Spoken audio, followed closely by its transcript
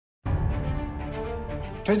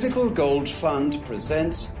Physical Gold Fund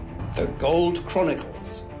presents the Gold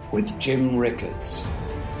Chronicles with Jim Rickards.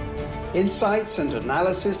 Insights and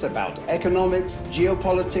analysis about economics,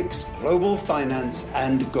 geopolitics, global finance,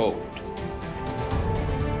 and gold.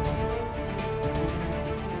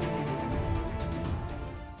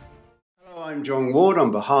 Hello, I'm John Ward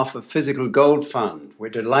on behalf of Physical Gold Fund. We're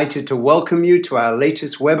delighted to welcome you to our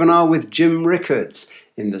latest webinar with Jim Rickards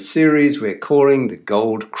in the series we're calling the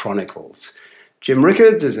Gold Chronicles. Jim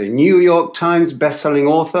Rickards is a New York Times bestselling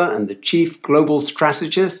author and the chief global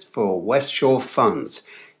strategist for West Shore Funds.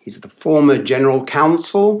 He's the former general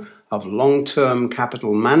counsel of long-term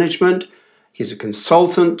capital management. He's a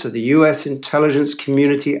consultant to the U.S. intelligence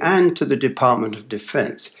community and to the Department of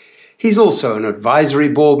Defense. He's also an advisory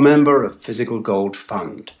board member of Physical Gold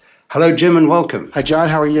Fund. Hello, Jim, and welcome. Hi, John.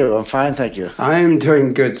 How are you? I'm fine, thank you. I'm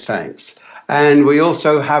doing good, thanks. And we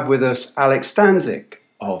also have with us Alex Stanzik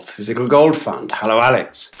of Physical Gold Fund. Hello,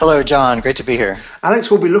 Alex. Hello, John. Great to be here.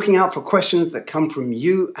 Alex will be looking out for questions that come from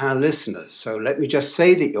you, our listeners. So let me just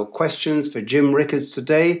say that your questions for Jim Rickards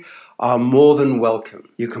today are more than welcome.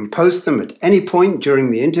 You can post them at any point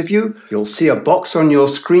during the interview. You'll see a box on your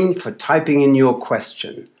screen for typing in your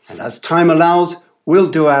question. And as time allows, we'll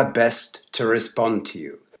do our best to respond to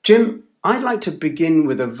you. Jim, I'd like to begin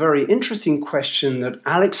with a very interesting question that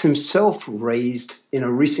Alex himself raised in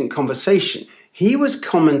a recent conversation. He was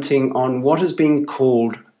commenting on what has been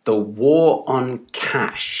called the war on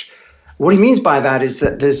cash. What he means by that is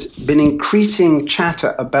that there's been increasing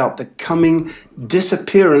chatter about the coming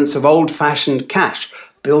disappearance of old-fashioned cash,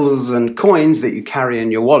 bills and coins that you carry in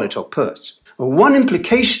your wallet or purse. One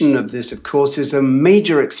implication of this, of course, is a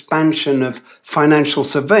major expansion of financial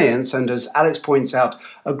surveillance and, as Alex points out,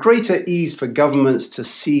 a greater ease for governments to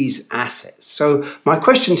seize assets. So my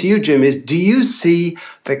question to you, Jim, is do you see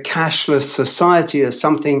the cashless society as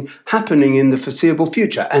something happening in the foreseeable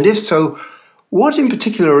future? And if so, what in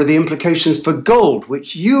particular are the implications for gold,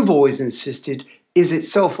 which you've always insisted is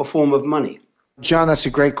itself a form of money? John, that's a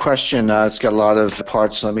great question. It's got a lot of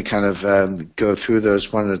parts. Let me kind of go through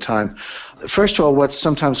those one at a time. First of all, what's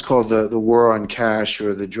sometimes called the war on cash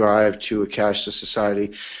or the drive to a cashless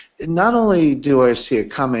society, not only do I see it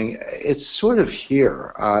coming, it's sort of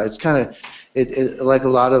here. It's kind of, like a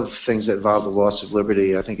lot of things that involve the loss of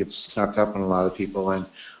liberty, I think it's snuck up on a lot of people, and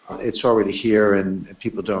it's already here, and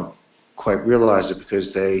people don't quite realize it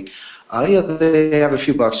because they have a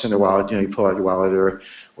few bucks in their wallet. You pull out your wallet or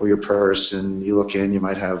your purse and you look in, you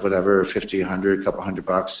might have whatever, 50, 100, a couple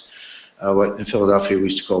 $100. What in Philadelphia we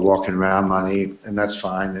used to call walking around money, and that's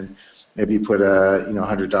fine. And maybe you put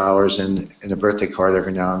 $100 in a birthday card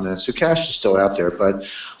every now and then. So cash is still out there. But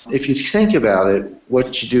if you think about it,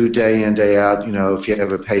 what you do day in, day out, if you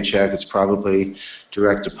have a paycheck, it's probably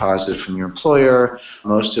direct deposit from your employer.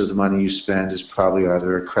 Most of the money you spend is probably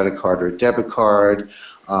either a credit card or a debit card.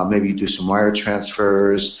 Maybe you do some wire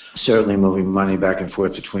transfers, certainly moving money back and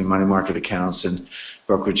forth between money market accounts and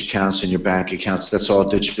brokerage accounts and your bank accounts. That's all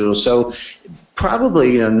digital. So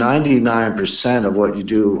probably 99% of what you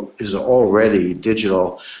do is already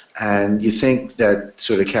digital. And you think that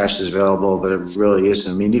sort of cash is available, but it really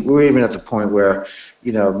isn't. I mean, we're even at the point where,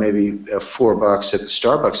 maybe $4 at the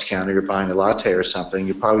Starbucks counter, you're buying a latte or something,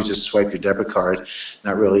 you probably just swipe your debit card,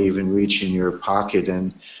 not really even reach in your pocket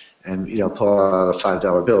and pull out a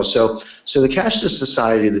 $5 bill. So the cashless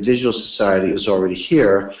society, the digital society is already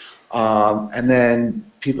here. And then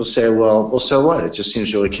people say, well, so what? It just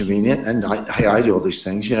seems really convenient. And I do all these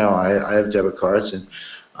things. I have debit cards, and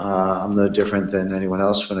I'm no different than anyone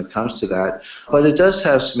else when it comes to that. But it does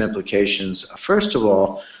have some implications. First of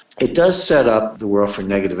all, it does set up the world for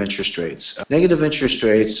negative interest rates. Negative interest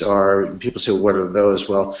rates are, people say, what are those?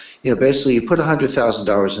 Well, basically you put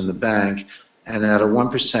 $100,000 in the bank, and at a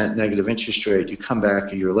 1% negative interest rate, you come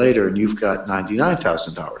back a year later and you've got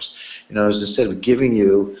 $99,000. As instead of giving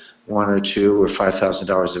you $1,000 or $2,000 or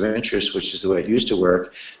 $5,000 of interest, which is the way it used to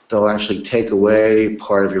work, they'll actually take away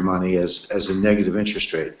part of your money as a negative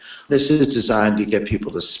interest rate. This is designed to get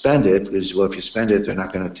people to spend it, because, well, if you spend it, they're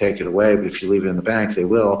not going to take it away, but if you leave it in the bank, they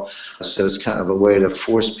will. So it's kind of a way to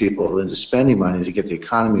force people into spending money to get the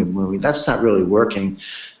economy moving. That's not really working.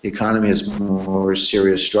 The economy has more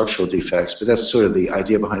serious structural defects, but that's sort of the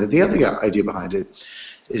idea behind it. The other idea behind it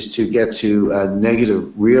is to get to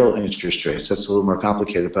negative real interest rates. That's a little more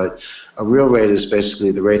complicated, but a real rate is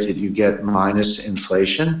basically the rate that you get minus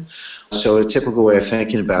inflation. So a typical way of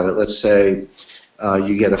thinking about it, let's say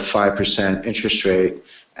you get a 5% interest rate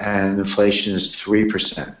and inflation is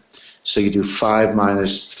 3%. So you do 5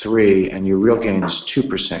 minus 3, and your real gain is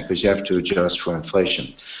 2% because you have to adjust for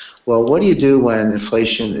inflation. Well, what do you do when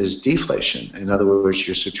inflation is deflation? In other words,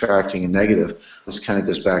 you're subtracting a negative. This kind of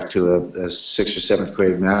goes back to a 6th or 7th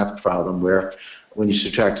grade math problem where when you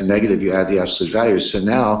subtract a negative, you add the absolute values. So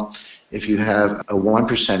now, if you have a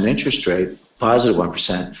 1% interest rate, positive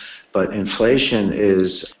 1%, but inflation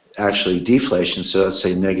is actually deflation, so let's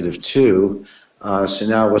say -2. So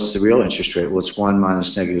now what's the real interest rate? Well, it's 1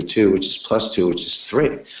 minus -2, which is plus 2, which is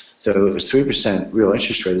 3. So it was 3% real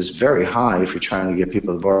interest rate is very high if you're trying to get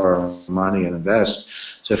people to borrow money and invest.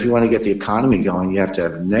 So if you want to get the economy going, you have to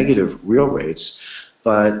have negative real rates.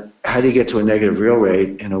 But how do you get to a negative real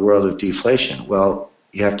rate in a world of deflation? Well,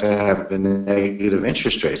 you have to have a negative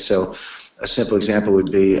interest rate. So a simple example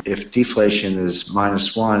would be if deflation is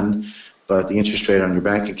 -1, but the interest rate on your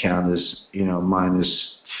bank account is,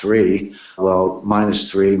 -3. Well,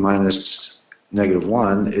 -3 minus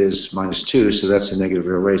 -1 is -2, so that's a negative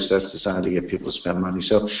real rate. So that's designed to get people to spend money.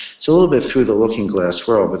 So it's a little bit through the looking glass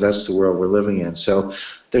world, but that's the world we're living in. So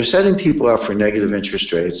they're setting people up for negative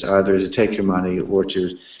interest rates, either to take your money or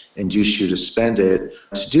to induce you to spend it.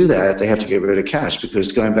 To do that, they have to get rid of cash,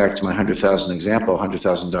 because going back to my $100,000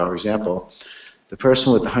 example, the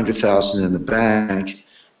person with the $100,000 in the bank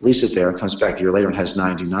leaves it there and comes back a year later and has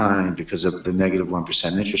 99 because of the negative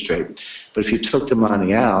 1% interest rate. But if you took the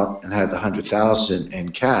money out and had the $100,000 in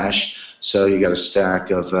cash, so you got a stack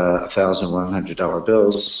of $1,100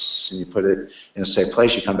 bills and you put it in a safe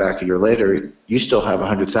place, you come back a year later, you still have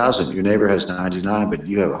 100,000. Your neighbor has 99, but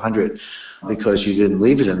you have 100 because you didn't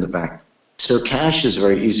leave it in the bank. So cash is a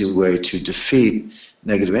very easy way to defeat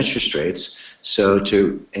negative interest rates. So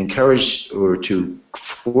to encourage or to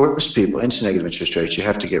force people into negative interest rates, you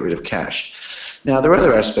have to get rid of cash. Now, there are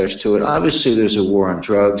other aspects to it. Obviously, there's a war on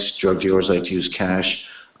drugs. Drug dealers like to use cash.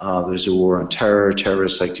 There's a war on terror.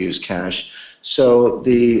 Terrorists like to use cash. So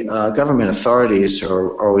the government authorities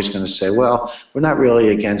are always going to say, well, we're not really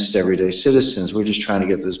against everyday citizens. We're just trying to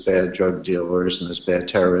get those bad drug dealers and those bad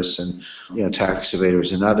terrorists and tax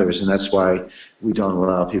evaders and others. And that's why we don't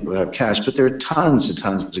allow people to have cash. But there are tons and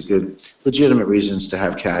tons of good, legitimate reasons to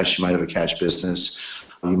have cash. You might have a cash business.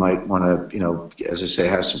 You might want to, as I say,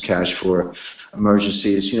 have some cash for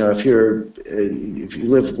emergencies. If you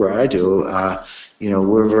live where I do,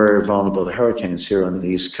 we're very vulnerable to hurricanes here on the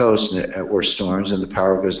East Coast or storms, and the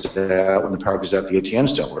power goes out. When the power goes out, the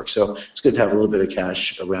ATMs don't work. So it's good to have a little bit of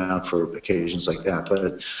cash around for occasions like that.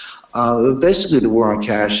 But basically, the war on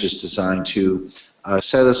cash is designed to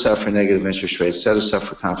set us up for negative interest rates, set us up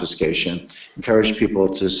for confiscation, encourage people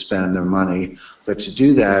to spend their money. But to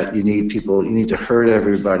do that, you need to herd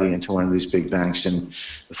everybody into one of these big banks in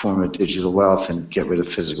the form of digital wealth and get rid of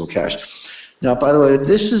physical cash. Now, by the way,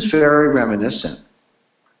 this is very reminiscent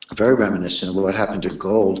of what happened to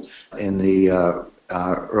gold in the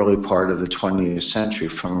early part of the 20th century,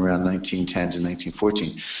 from around 1910 to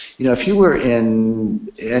 1914. If you were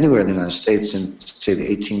anywhere in the United States in, say, the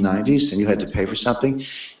 1890s and you had to pay for something,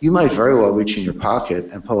 you might very well reach in your pocket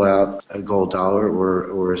and pull out a gold dollar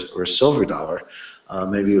or a silver dollar.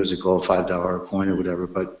 Maybe it was a gold $5 coin or whatever,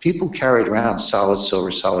 but people carried around solid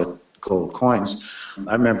silver, solid gold coins.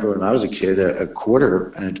 I remember when I was a kid, a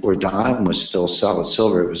quarter or dime was still solid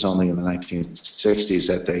silver. It was only in the 1960s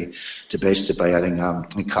that they debased it by adding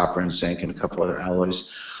copper and zinc and a couple other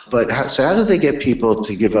alloys. But how did they get people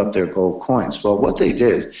to give up their gold coins? Well, what they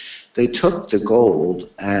did, they took the gold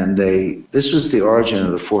and this was the origin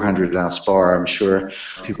of the 400-ounce bar. I'm sure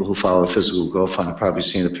people who follow the Physical Gold Fund have probably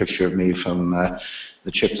seen a picture of me from the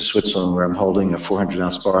trip to Switzerland where I'm holding a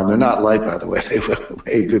 400-ounce bar. And they're not light, by the way. They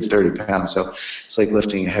weigh a good 30 pounds. So it's like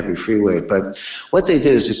lifting a heavy free weight. But what they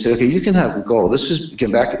did is they said, okay, you can have gold. This was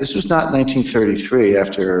not 1933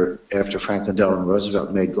 after Franklin Delano Roosevelt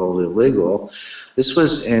made gold illegal. This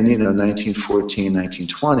was in 1914,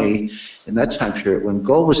 1920, in that time period when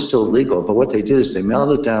gold was still legal. But what they did is they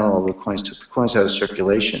melted down all the coins, took the coins out of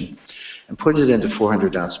circulation, and put it into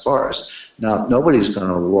 400-ounce bars. Now, nobody's going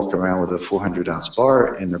to walk around with a 400-ounce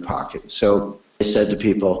bar in their pocket. So they said to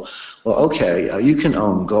people, well, okay, you can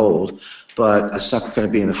own gold, but it's not going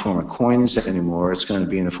to be in the form of coins anymore. It's going to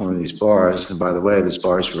be in the form of these bars. And by the way, these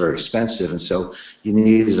bars were very expensive, and so you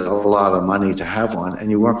needed a lot of money to have one, and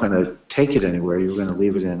you weren't going to take it anywhere. You were going to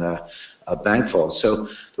leave it in a bank vault. So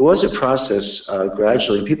there was a process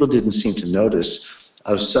gradually, and people didn't seem to notice,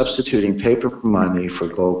 of substituting paper money for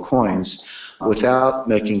gold coins without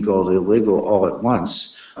making gold illegal all at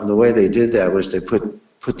once. And the way they did that was they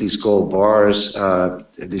put these gold bars,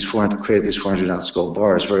 created these 400-ounce gold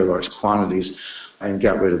bars, very large quantities, and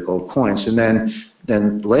got rid of gold coins. And then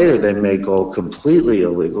Then later they made gold completely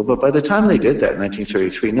illegal. But by the time they did that in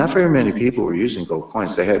 1933, not very many people were using gold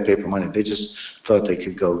coins. They had paper money. They just thought they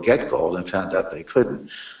could go get gold and found out they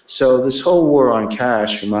couldn't. So this whole war on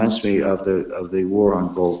cash reminds me of the war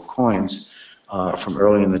on gold coins from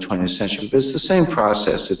early in the 20th century. But it's the same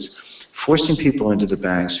process. It's forcing people into the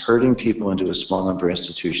banks, herding people into a small number of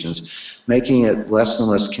institutions, making it less and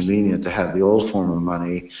less convenient to have the old form of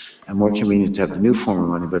money and more convenient to have the new form of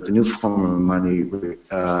money. But the new form of money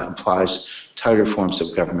implies tighter forms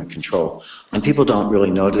of government control. And people don't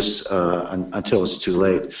really notice until it's too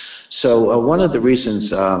late. So one of the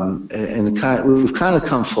reasons, we've kind of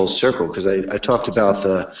come full circle, because I talked about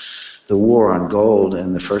the war on gold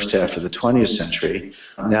in the first half of the 20th century.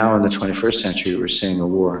 Now in the 21st century, we're seeing a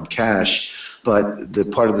war on cash. But the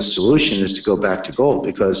part of the solution is to go back to gold,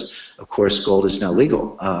 because, of course, gold is now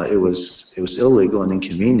legal. It was illegal and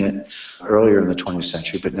inconvenient earlier in the 20th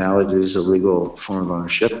century, but now it is a legal form of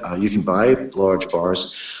ownership. You can buy large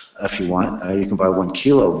bars if you want. You can buy 1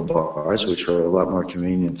 kilo bars, which are a lot more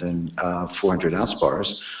convenient than 400-ounce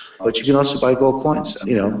bars. But you can also buy gold coins.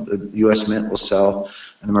 You know, the U.S. Mint will sell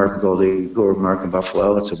an American Gold Eagle or American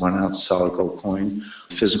Buffalo. It's a 1-ounce solid gold coin.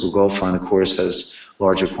 The Physical Gold Fund, of course, has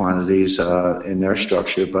larger quantities in their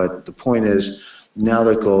structure. But the point is, now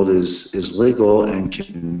that gold is legal and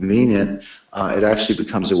convenient, it actually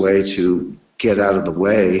becomes a way to get out of the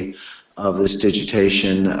way of this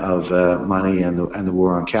digitation of money and the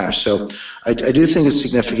war on cash. So I do think it's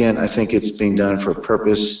significant. I think it's being done for a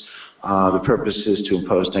purpose. The purpose is to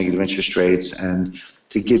impose negative interest rates and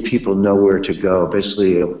to give people nowhere to go,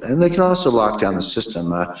 basically, and they can also lock down the system,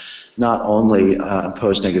 not only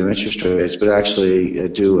impose negative interest rates, but actually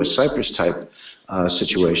do a Cyprus-type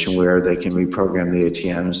situation where they can reprogram the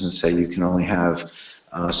ATMs and say you can only have,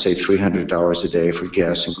 say, $300 a day for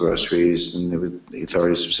gas and groceries, and the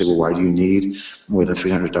authorities would say, well, why do you need more than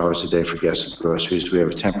 $300 a day for gas and groceries? We have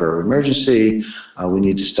a temporary emergency. We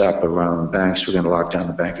need to stop around the banks. We're going to lock down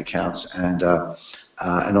the bank accounts and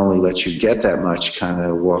only let you get that much kind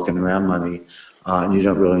of walking around money, and you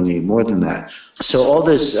don't really need more than that. So all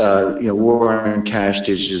this, war on cash,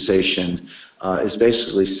 digitization, is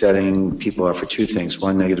basically setting people up for two things: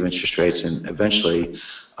 one, negative interest rates, and eventually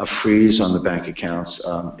a freeze on the bank accounts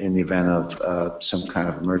in the event of some kind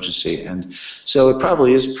of emergency. And so it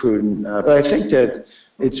probably is prudent, but I think that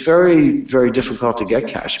it's very, very difficult to get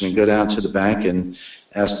cash. I mean, go down to the bank and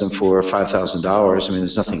ask them for $5,000. I mean,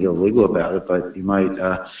 there's nothing illegal about it, but you might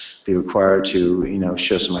be required to,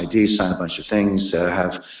 show some ID, sign a bunch of things,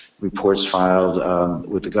 have reports filed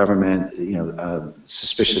with the government,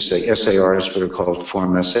 suspicious SARs, what are called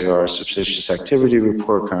Form SAR, suspicious activity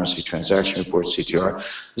report, currency transaction report, CTR.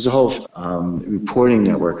 There's a whole reporting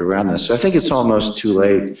network around this. So I think it's almost too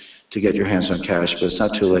late to get your hands on cash, but it's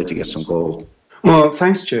not too late to get some gold. Well,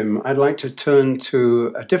 thanks, Jim. I'd like to turn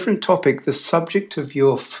to a different topic, the subject of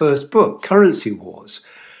your first book, Currency Wars.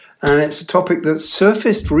 And it's a topic that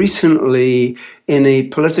surfaced recently in a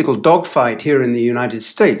political dogfight here in the United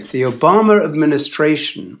States. The Obama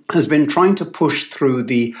administration has been trying to push through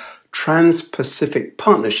the Trans-Pacific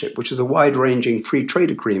Partnership, which is a wide-ranging free trade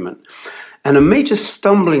agreement. And a major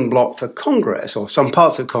stumbling block for Congress, or some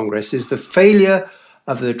parts of Congress, is the failure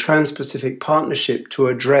of the Trans-Pacific Partnership to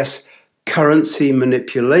address currency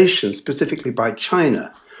manipulation, specifically by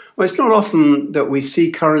China. Well, it's not often that we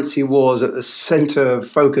see currency wars at the center of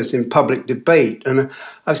focus in public debate, and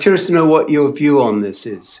I was curious to know what your view on this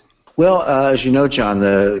is. Well, as you know, John,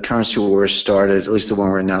 the currency war started, at least the one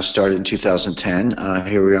we're in now, started in 2010.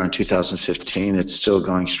 Here we are in 2015. It's still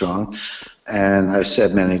going strong. And I've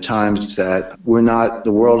said many times that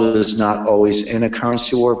the world is not always in a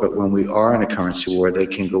currency war, but when we are in a currency war, they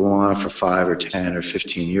can go on for 5 or 10 or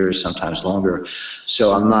 15 years, sometimes longer.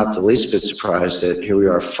 So I'm not the least bit surprised that here we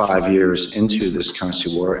are 5 years into this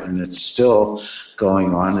currency war, and it's still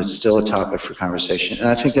going on. It's still a topic for conversation. And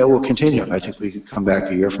I think that will continue. I think we could come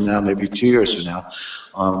back a year from now, maybe 2 years from now,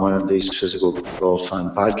 on one of these Physical Gold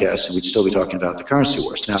Fund podcasts, and we'd still be talking about the currency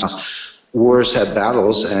wars. Now, wars have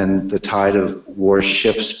battles, and the tide of war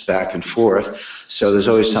shifts back and forth. So there's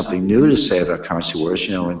always something new to say about currency wars.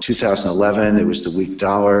 In 2011, it was the weak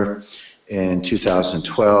dollar. In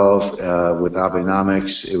 2012, with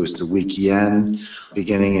Abenomics, it was the weak yen.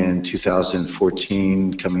 Beginning in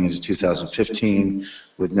 2014, coming into 2015,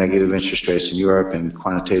 with negative interest rates in Europe and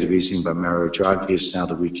quantitative easing by Mario Draghi, it's now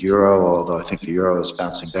the weak euro, although I think the euro is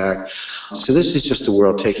bouncing back. So this is just the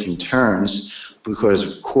world taking turns,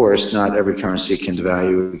 because, of course, not every currency can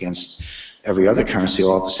devalue against every other currency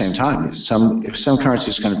all at the same time. If some currency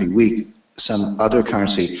is going to be weak some other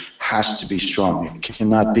currency has to be strong. It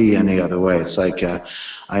cannot be any other way. It's like I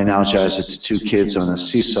analogize it to two kids on a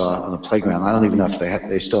seesaw on the playground. I don't even know if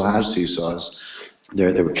they still have seesaws.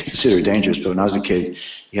 They were considered dangerous, but when I was a kid,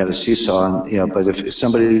 you had a seesaw, and but if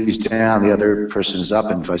somebody's down, the other person is up,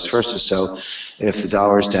 and vice versa. So if the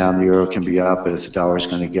dollar is down, the euro can be up, but if the dollar is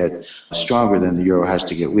going to get stronger, then the euro has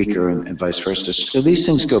to get weaker, and vice versa. So these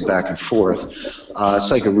things go back and forth. It's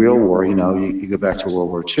like a real war. You go back to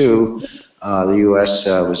World War II. The U.S.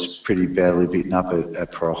 was pretty badly beaten up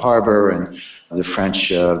at Pearl Harbor, and the French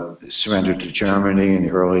surrendered to Germany in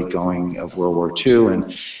the early going of World War II.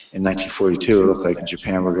 And in 1942, it looked like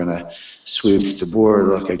Japan were going to sweep the board. It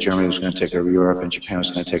looked like Germany was going to take over Europe, and Japan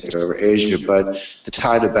was going to take over Asia. But the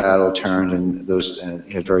tide of battle turned, and those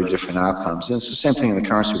had very different outcomes. And it's the same thing in the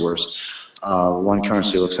currency wars. One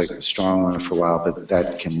currency looks like a strong one for a while, but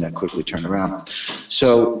that can quickly turn around.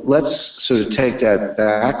 So let's sort of take that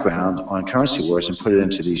background on currency wars and put it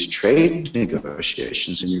into these trade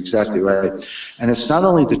negotiations, and you're exactly right. And it's not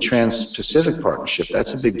only the Trans-Pacific Partnership,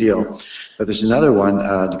 that's a big deal, but there's another one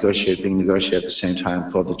being negotiated at the same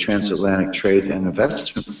time called the Transatlantic Trade and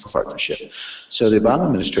Investment Partnership. So the Obama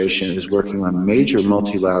administration is working on major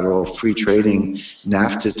multilateral free trading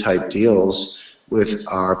NAFTA-type deals with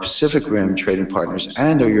our Pacific Rim trading partners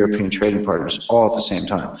and our European trading partners all at the same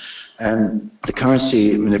time. And the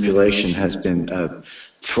currency manipulation has been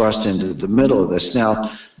thrust into the middle of this. Now,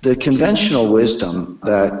 the conventional wisdom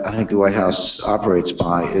that I think the White House operates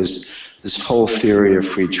by is this whole theory of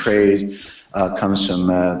free trade comes from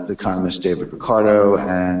the economist David Ricardo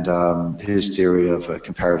and his theory of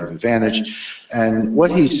comparative advantage. And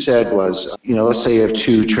what he said was, let's say you have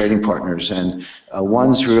two trading partners, and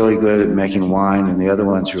one's really good at making wine and the other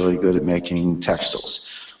one's really good at making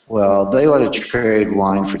textiles. Well, they ought to trade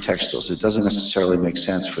wine for textiles. It doesn't necessarily make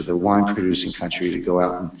sense for the wine-producing country to go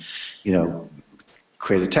out and,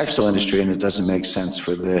 create a textile industry, and it doesn't make sense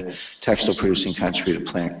for the textile-producing country to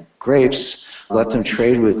plant grapes. Let them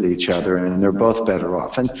trade with each other, and they're both better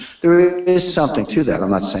off. And there is something to that. I'm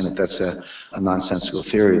not saying that that's a nonsensical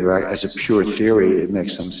theory. As a pure theory, it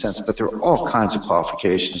makes some sense, but there are all kinds of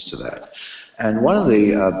qualifications to that. And one of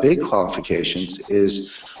the big qualifications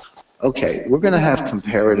is, okay, we're going to have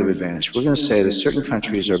comparative advantage. We're going to say that certain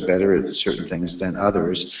countries are better at certain things than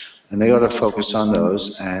others, and they ought to focus on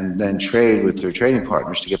those and then trade with their trading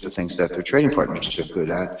partners to get the things that their trading partners are good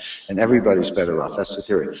at, and everybody's better off. That's the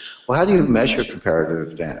theory. Well, how do you measure comparative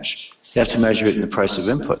advantage? You have to measure it in the price of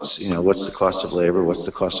inputs. What's the cost of labor? What's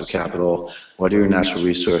the cost of capital? What are your natural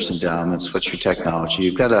resource endowments? What's your technology?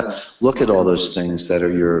 You've got to look at all those things that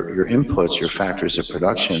are your inputs, your factors of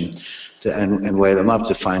production, and weigh them up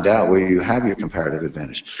to find out where you have your comparative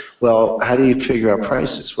advantage. Well, how do you figure out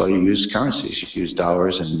prices? Well, you use currencies. You use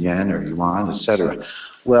dollars and yen or yuan, etc.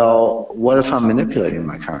 Well, what if I'm manipulating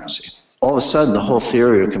my currency? All of a sudden, the whole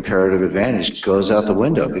theory of comparative advantage goes out the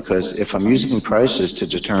window, because if I'm using prices to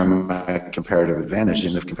determine my comparative advantage,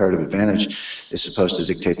 and if comparative advantage is supposed to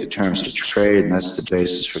dictate the terms of trade, and that's the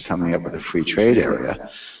basis for coming up with a free trade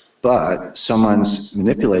area, but someone's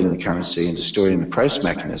manipulating the currency and distorting the price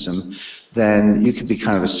mechanism, then you could be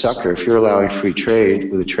kind of a sucker. If you're allowing free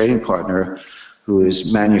trade with a trading partner who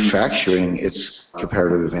is manufacturing its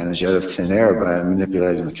comparative advantage out of thin air by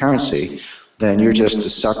manipulating the currency, then you're just a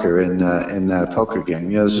sucker in that poker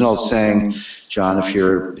game. There's an old saying, John, if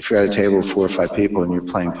you're at a table with 4 or 5 people and you're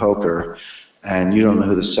playing poker and you don't know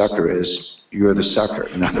who the sucker is, you're the sucker.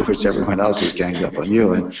 In other words, everyone else is ganged up on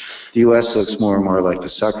you. And the U.S. looks more and more like the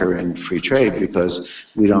sucker in free trade because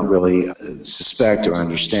we don't really suspect or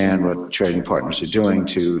understand what trading partners are doing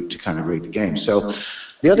to kind of rig the game. So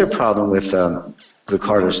the other problem with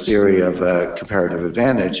Ricardo's theory of comparative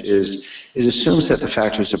advantage is it assumes that the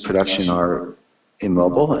factors of production are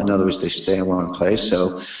immobile. In other words, they stay in one place.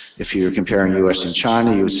 So if you're comparing U.S. and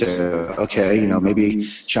China, you would say, okay, maybe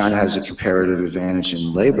China has a comparative advantage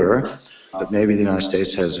in labor, but maybe the United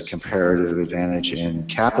States has a comparative advantage in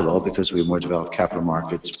capital because we have more developed capital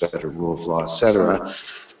markets, better rule of law, et cetera.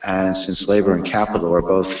 And since labor and capital are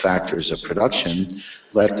both factors of production,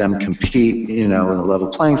 let them compete, in a level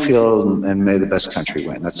playing field, and may the best country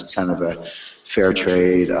win. That's kind of a fair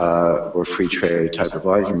trade or free trade type of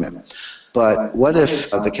argument. But what if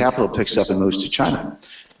the capital picks up and moves to China?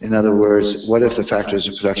 In other words, what if the factors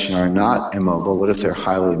of production are not immobile? What if they're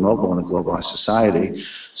highly mobile in a globalized society?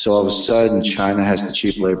 So all of a sudden, China has the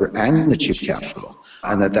cheap labor and the cheap capital,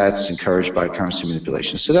 and that's encouraged by currency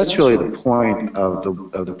manipulation. So that's really the point of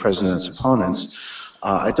the president's opponents.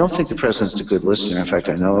 I don't think the president's a good listener. In fact,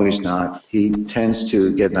 I know he's not. He tends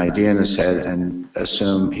to get an idea in his head and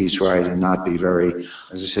assume he's right and not be very,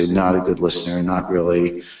 as I say, not a good listener, not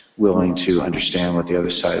really willing to understand what the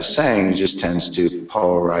other side is saying. It just tends to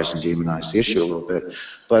polarize and demonize the issue a little bit.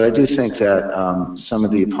 But I do think that some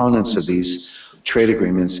of the opponents of these trade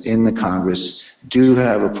agreements in the Congress do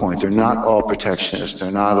have a point. They're not all protectionist.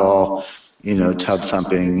 They're not all,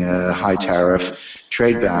 tub-thumping, high-tariff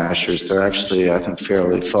trade bashers. They're actually, I think,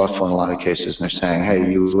 fairly thoughtful in a lot of cases. And they're saying,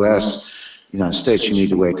 hey, U.S., United States, you need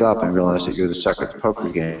to wake up and realize that you're the sucker at the poker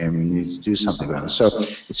game and you need to do something about it. So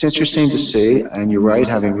it's interesting to see, and you're right,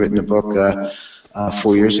 having written a book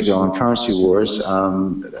 4 years ago on currency wars,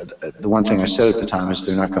 the one thing I said at the time is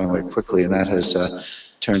they're not going away quickly, and that has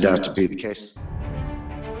turned out to be the case.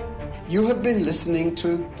 You have been listening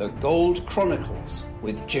to The Gold Chronicles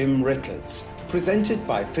with Jim Rickards, presented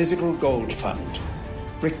by Physical Gold Fund.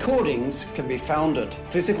 Recordings can be found at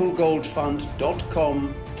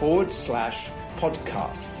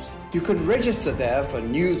physicalgoldfund.com/podcasts. You can register there for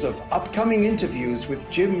news of upcoming interviews with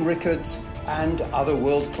Jim Rickards and other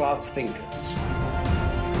world-class thinkers.